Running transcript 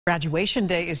Graduation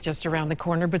day is just around the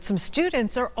corner, but some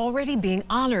students are already being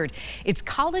honored. It's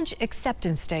College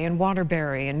Acceptance Day in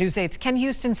Waterbury, and News 8's Ken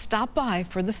Houston stopped by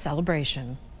for the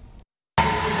celebration.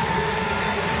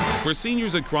 For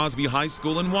seniors at Crosby High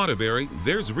School in Waterbury,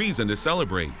 there's reason to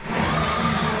celebrate.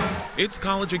 It's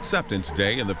College Acceptance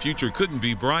Day, and the future couldn't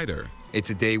be brighter.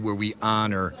 It's a day where we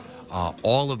honor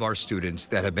all of our students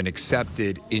that have been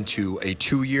accepted into a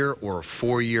 2-year or a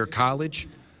 4-year college,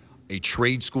 a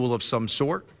trade school of some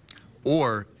sort,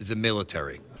 or the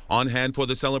military. On hand for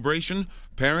the celebration,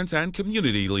 parents and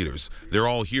community leaders. They're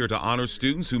all here to honor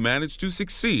students who managed to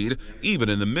succeed even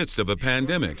in the midst of a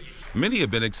pandemic. Many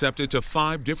have been accepted to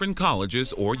 5 different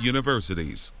colleges or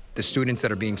universities. The students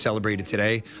that are being celebrated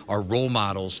today are role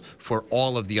models for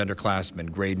all of the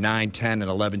underclassmen. Grade 9, 10, and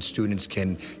 11 students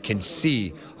can see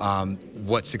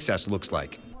what success looks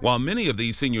like. While many of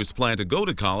these seniors plan to go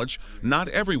to college, not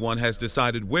everyone has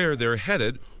decided where they're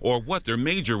headed or what their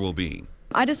major will be.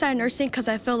 I decided nursing because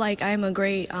I feel like I'm a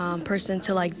great person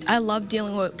to I love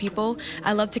dealing with people,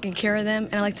 I love taking care of them,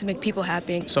 and I like to make people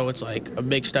happy. So it's like a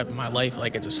big step in my life,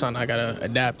 like it's a son I gotta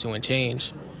adapt to and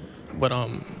change. But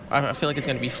I feel like it's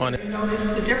gonna be fun. Notice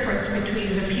the difference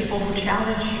between the people who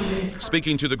challenge you.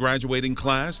 Speaking to the graduating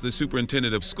class, the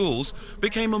superintendent of schools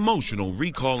became emotional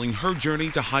recalling her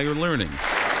journey to higher learning.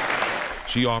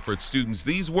 She offered students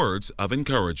these words of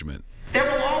encouragement. There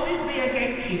will always be a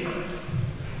gatekeeper.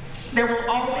 There will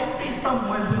always be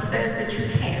someone who says that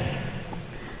you can't.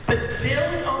 But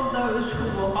build on those who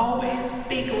will always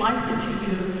speak life into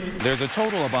you. There's a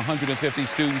total of 150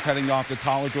 students heading off to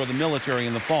college or the military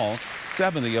in the fall.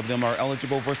 70 of them are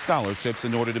eligible for scholarships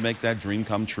in order to make that dream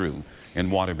come true. In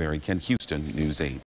Waterbury, Ken Houston, News 8.